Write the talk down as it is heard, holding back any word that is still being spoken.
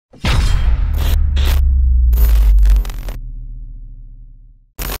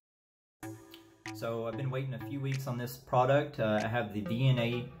So I've been waiting a few weeks on this product. I have the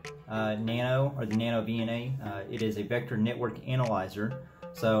VNA Nano, or the NanoVNA. It is a vector network analyzer.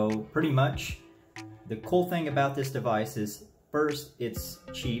 So pretty much the cool thing about this device is, first, it's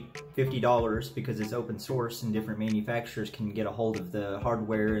cheap, $50, because it's open source and different manufacturers can get a hold of the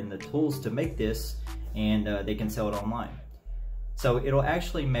hardware and the tools to make this, and they can sell it online. So it'll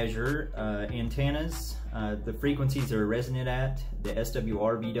actually measure antennas, the frequencies they're resonant at, the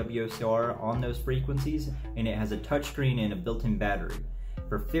SWR, VSWR on those frequencies, and it has a touchscreen and a built-in battery.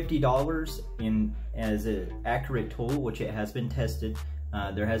 For $50 as an accurate tool, which it has been tested,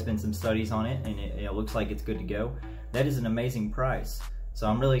 there has been some studies on it, and it looks like it's good to go. That is an amazing price. So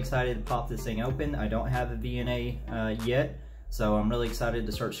I'm really excited to pop this thing open. I don't have a VNA yet, so I'm really excited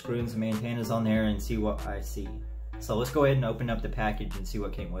to start screwing some antennas on there and see what I see. So let's go ahead and open up the package and see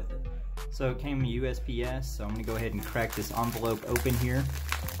what came with it. So it came USPS, so I'm gonna go ahead and crack this envelope open here.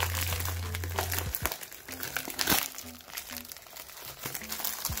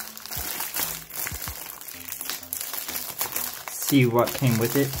 See what came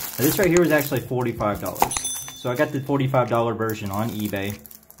with it. Now, this right here was actually $45. So I got the $45 version on eBay.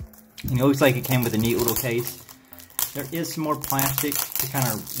 And it looks like it came with a neat little case. There is some more plastic to kind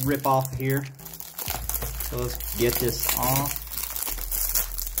of rip off here. So let's get this off.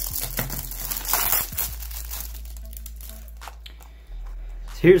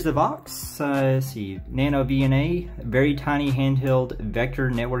 So here's the box. Let's see, NanoVNA, very tiny handheld vector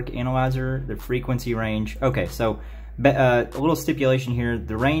network analyzer, the frequency range. Okay, so a little stipulation here,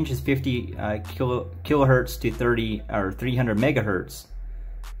 the range is 50 kilohertz to 30 or 300 megahertz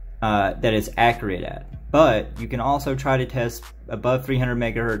that it's accurate at. But you can also try to test above 300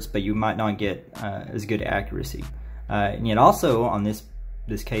 megahertz, but you might not get as good accuracy. And yet also on this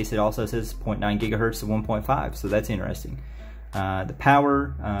case, it also says 0.9 gigahertz to 1.5, so that's interesting. The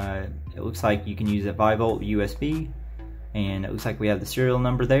power, it looks like you can use a 5-volt USB, and it looks like we have the serial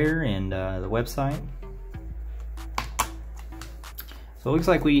number there and the website. So it looks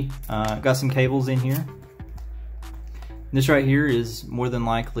like we got some cables in here. This right here is more than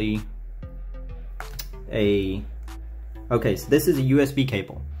likely okay, so this is a USB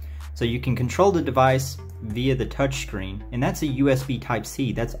cable. So you can control the device via the touch screen, and that's a USB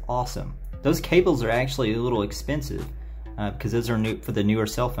Type-C. That's awesome. Those cables are actually a little expensive because those are new for the newer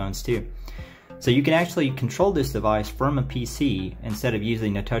cell phones too. So you can actually control this device from a PC instead of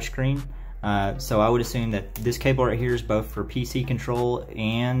using a touch screen. So I would assume that this cable right here is both for PC control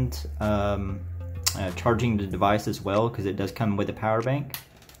and charging the device as well, because it does come with a power bank.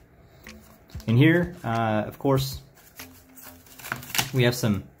 And here, of course, we have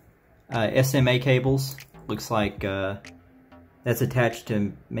some SMA cables. Looks like that's attached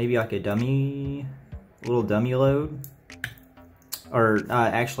to maybe like a little dummy load, or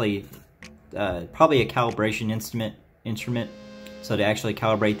actually probably a calibration instrument. So to actually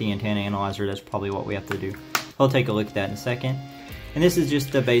calibrate the antenna analyzer, that's probably what we have to do. I'll take a look at that in a second. And this is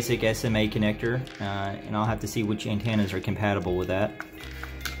just a basic SMA connector, and I'll have to see which antennas are compatible with that.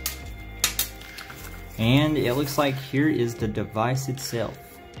 And it looks like here is the device itself.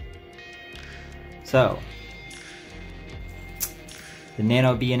 So, the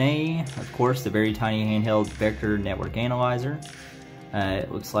NanoVNA, of course, the very tiny handheld vector network analyzer.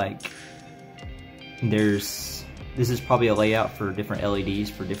 It looks like this is probably a layout for different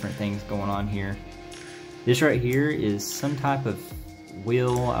LEDs for different things going on here. This right here is some type of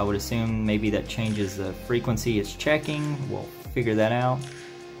wheel. I would assume maybe that changes the frequency it's checking. We'll figure that out.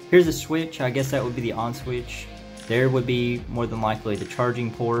 Here's a switch. I guess that would be the on switch. There would be more than likely the charging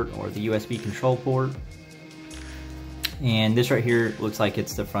port or the USB control port. And this right here looks like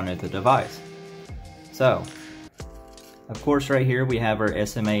it's the front of the device. So, of course, right here we have our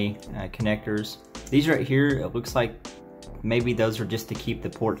SMA connectors. These right here, it looks like maybe those are just to keep the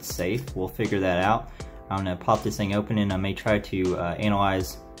ports safe. We'll figure that out. I'm gonna pop this thing open, and I may try to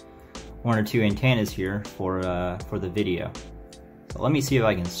analyze one or two antennas here for the video. So let me see if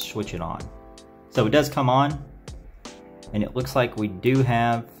I can switch it on. So it does come on, and it looks like we do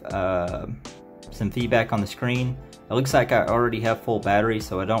have some feedback on the screen. It looks like I already have full battery,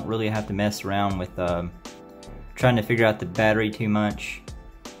 so I don't really have to mess around with trying to figure out the battery too much.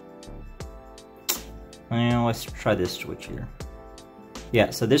 Well, let's try this switch here.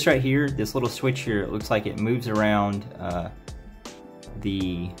 Yeah, so this right here, this little switch here, it looks like it moves around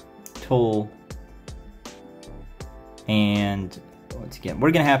the tool. And once again,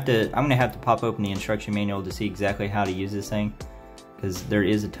 I'm gonna have to pop open the instruction manual to see exactly how to use this thing, because there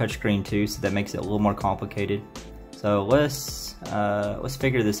is a touchscreen too, so that makes it a little more complicated. So let's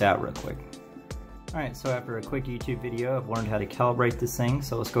figure this out real quick. Alright, so after a quick YouTube video, I've learned how to calibrate this thing,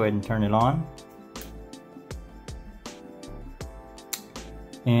 so let's go ahead and turn it on.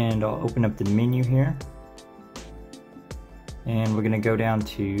 And I'll open up the menu here. And we're going to go down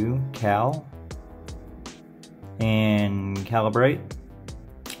to Cal and Calibrate.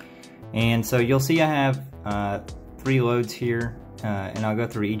 And so you'll see I have 3 loads here, and I'll go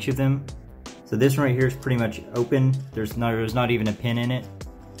through each of them. So this one right here is pretty much open. There's not even a pin in it.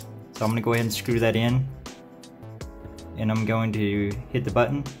 So I'm going to go ahead and screw that in. And I'm going to hit the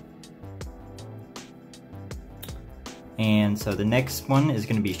button. And so the next one is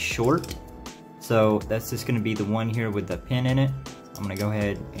going to be short. So that's just going to be the one here with the pin in it. I'm going to go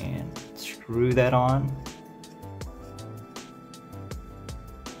ahead and screw that on.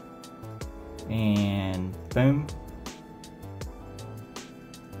 And boom.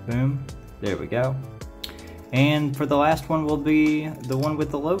 Boom. There we go. And for the last one will be the one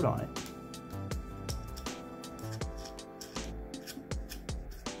with the load on it.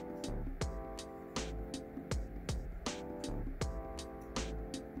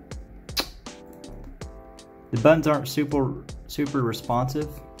 The buttons aren't super responsive,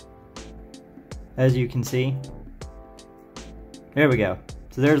 as you can see. There we go.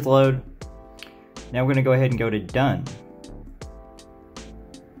 So there's the load. Now we're going to go ahead and go to done.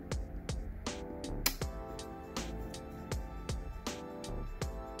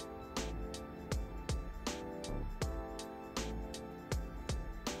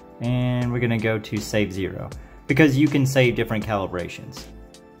 And we're going to go to save 0 because you can save different calibrations.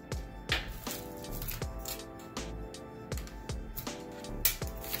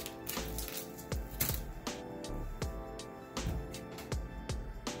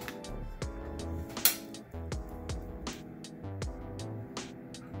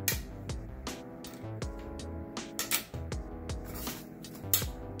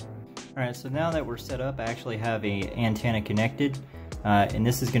 Alright, so now that we're set up, I actually have an antenna connected, and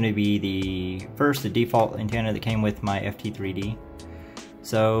this is going to be the default antenna that came with my FT3D.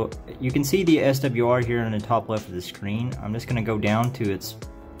 So you can see the SWR here on the top left of the screen. I'm just going to go down to its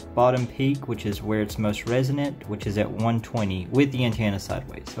bottom peak, which is where it's most resonant, which is at 120 with the antenna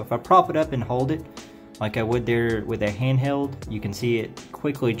sideways. So if I prop it up and hold it like I would there with a handheld, you can see it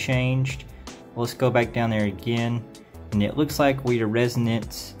quickly changed. Let's go back down there again, and it looks like we are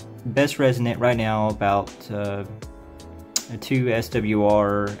best resonant right now about a 2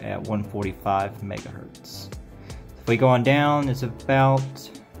 SWR at 145 megahertz. If we go on down, it's about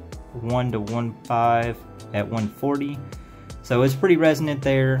 1 to 1.5 at 140. So it's pretty resonant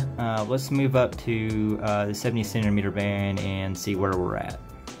there. Let's move up to the 70 centimeter band and see where we're at.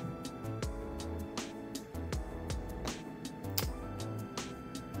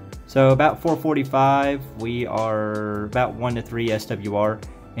 So about 445, we are about 1 to 3 SWR.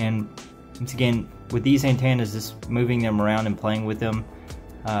 And once again, with these antennas, just moving them around and playing with them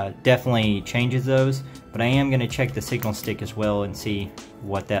definitely changes those. But I am going to check the signal stick as well and see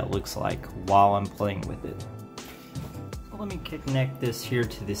what that looks like while I'm playing with it. So let me connect this here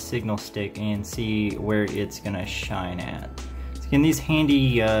to the signal stick and see where it's going to shine at. So again, these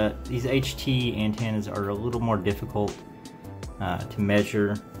handy, these HT antennas are a little more difficult to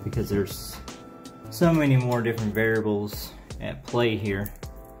measure because there's so many more different variables at play here.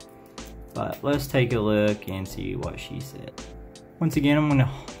 But let's take a look and see what she said. Once again, I'm going to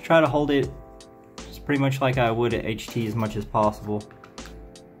try to hold it just pretty much like I would at HT as much as possible.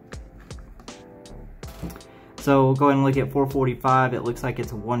 So we'll go ahead and look at 445. It looks like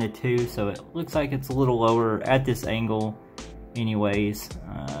it's 1 to 2, so it looks like it's a little lower at this angle anyways.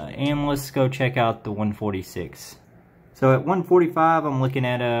 And let's go check out the 146. So at 145, I'm looking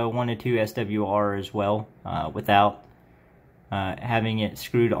at a 1 to 2 SWR as well, without having it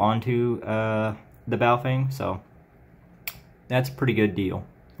screwed onto the Baofeng, so that's a pretty good deal.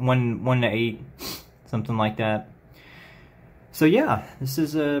 1 to 8, something like that. So yeah, this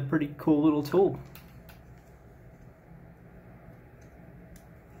is a pretty cool little tool.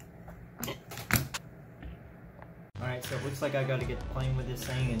 Alright, so it looks like I got to get playing with this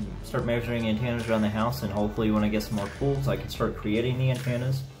thing and start measuring antennas around the house, and hopefully when I get some more tools I can start creating the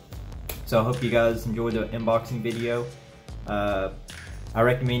antennas. So I hope you guys enjoyed the unboxing video. I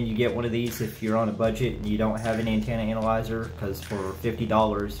recommend you get one of these if you're on a budget and you don't have an antenna analyzer, because for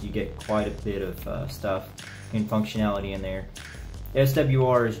 $50 you get quite a bit of stuff and functionality in there.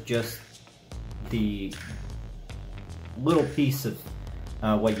 SWR is just the little piece of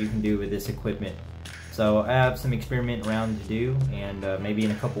what you can do with this equipment. So I have some experimenting around to do, and maybe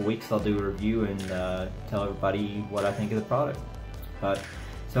in a couple weeks I'll do a review and tell everybody what I think of the product. But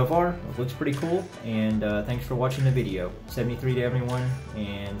so far, it looks pretty cool, and thanks for watching the video. 73 to everyone,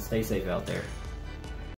 and stay safe out there.